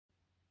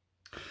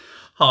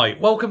Hi,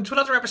 welcome to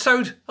another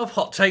episode of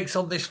Hot Takes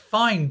on this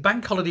fine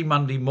bank holiday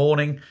Monday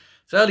morning.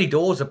 It's early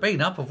doors, I've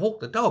been up, I've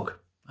walked the dog.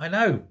 I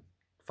know,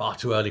 far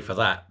too early for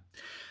that.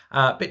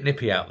 Bit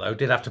nippy out though,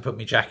 did have to put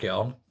my jacket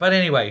on. But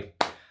anyway,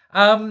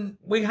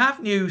 we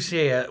have news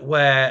here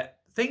where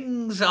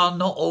things are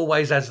not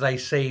always as they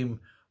seem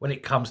when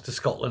it comes to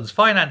Scotland's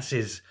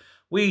finances.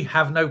 We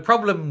have no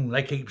problem,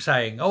 they keep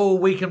saying. Oh,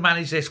 we can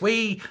manage this.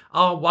 We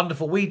are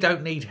wonderful. We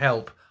don't need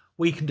help.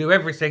 We can do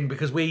everything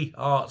because we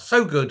are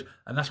so good,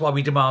 and that's why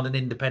we demand an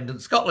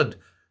independent Scotland.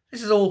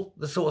 This is all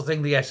the sort of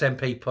thing the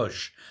SNP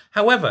push.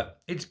 However,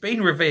 it's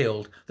been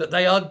revealed that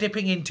they are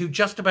dipping into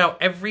just about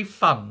every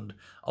fund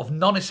of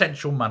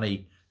non-essential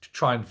money to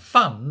try and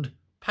fund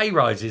pay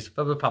rises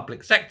for the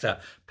public sector.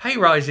 Pay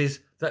rises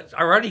that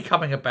are only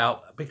coming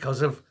about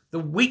because of the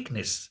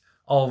weakness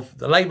of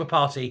the Labour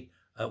Party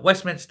at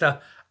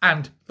Westminster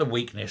and the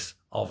weakness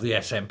of the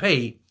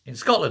SNP in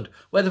Scotland,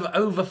 where they've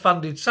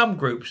overfunded some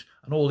groups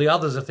and all the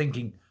others are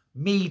thinking,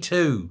 me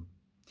too.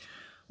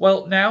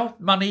 Well, now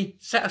money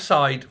set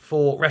aside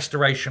for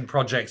restoration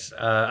projects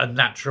and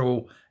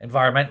natural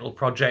environmental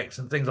projects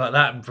and things like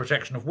that, and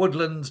protection of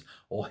woodlands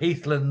or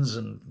heathlands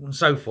and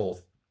so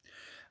forth,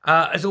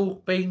 has all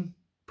been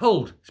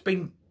pulled. It's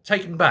been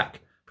taken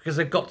back because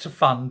they've got to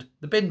fund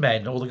the bin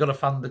men, or they've got to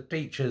fund the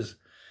teachers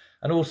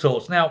and all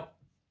sorts. Now,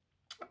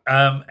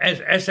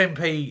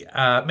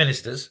 SNP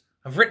ministers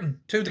have written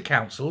to the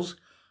councils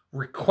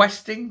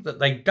requesting that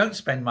they don't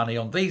spend money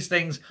on these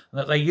things and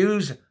that they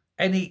use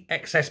any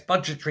excess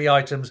budgetary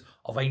items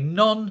of a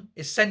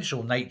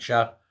non-essential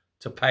nature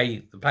to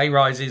pay the pay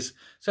rises,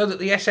 so that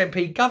the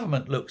SNP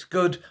government looks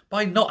good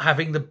by not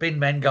having the bin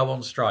men go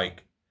on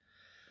strike.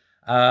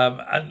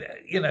 And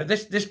you know,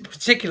 this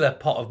particular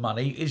pot of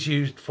money is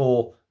used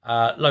for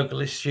local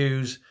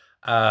issues,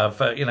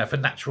 for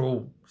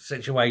natural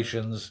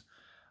situations,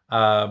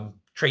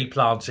 tree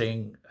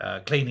planting,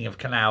 cleaning of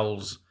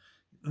canals,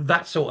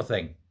 that sort of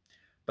thing.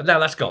 But now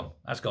that's gone.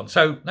 That's gone.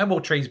 So no more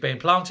trees being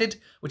planted,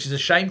 which is a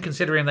shame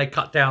considering they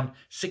cut down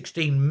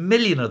 16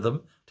 million of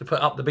them to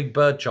put up the big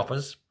bird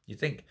choppers. You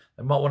think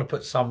they might want to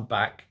put some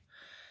back.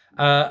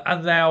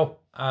 And now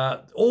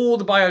all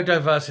the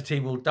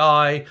biodiversity will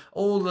die.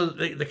 All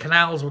the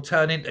canals will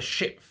turn into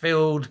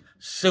shit-filled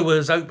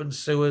sewers, open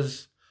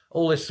sewers,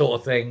 all this sort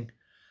of thing,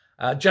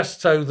 just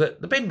so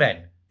that the bin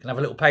men can have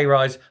a little pay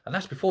rise. And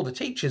that's before the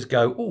teachers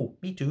go, oh,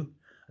 me too.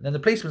 And then the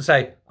policemen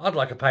say, I'd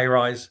like a pay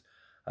rise.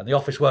 And the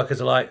office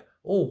workers are like,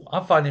 oh,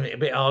 I'm finding it a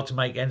bit hard to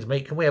make ends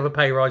meet. Can we have a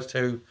pay rise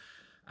too?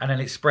 And then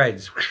it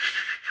spreads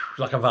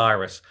like a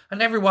virus.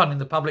 And everyone in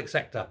the public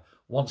sector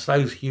wants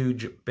those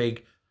huge,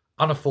 big,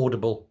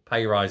 unaffordable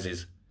pay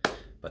rises.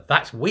 But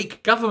that's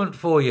weak government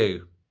for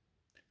you.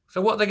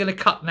 So what are they going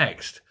to cut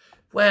next?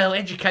 Well,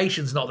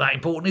 education's not that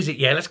important, is it?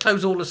 Yeah, let's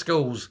close all the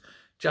schools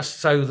just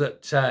so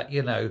that,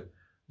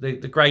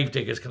 the grave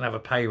diggers can have a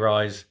pay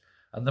rise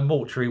and the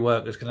mortuary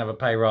workers can have a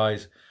pay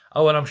rise.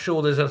 Oh, and I'm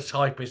sure there's a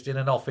typist in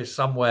an office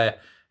somewhere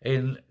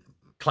in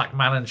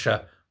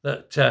Clackmannanshire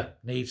that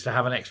needs to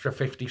have an extra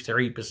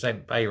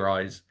 53% pay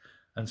rise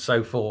and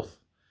so forth.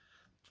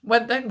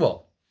 Well, then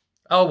what?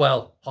 Oh,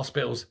 well,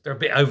 hospitals, they're a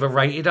bit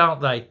overrated, aren't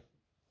they?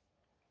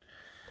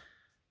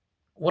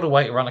 What a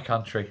way to run a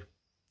country.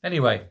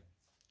 Anyway,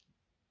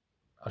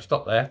 I'll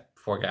stop there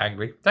before I get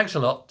angry. Thanks a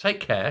lot. Take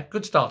care.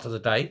 Good start to the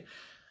day.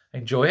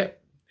 Enjoy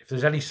it. If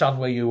there's any sun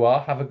where you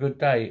are, have a good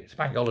day. It's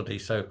bank holiday,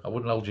 so I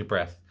wouldn't hold your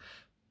breath.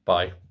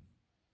 Bye.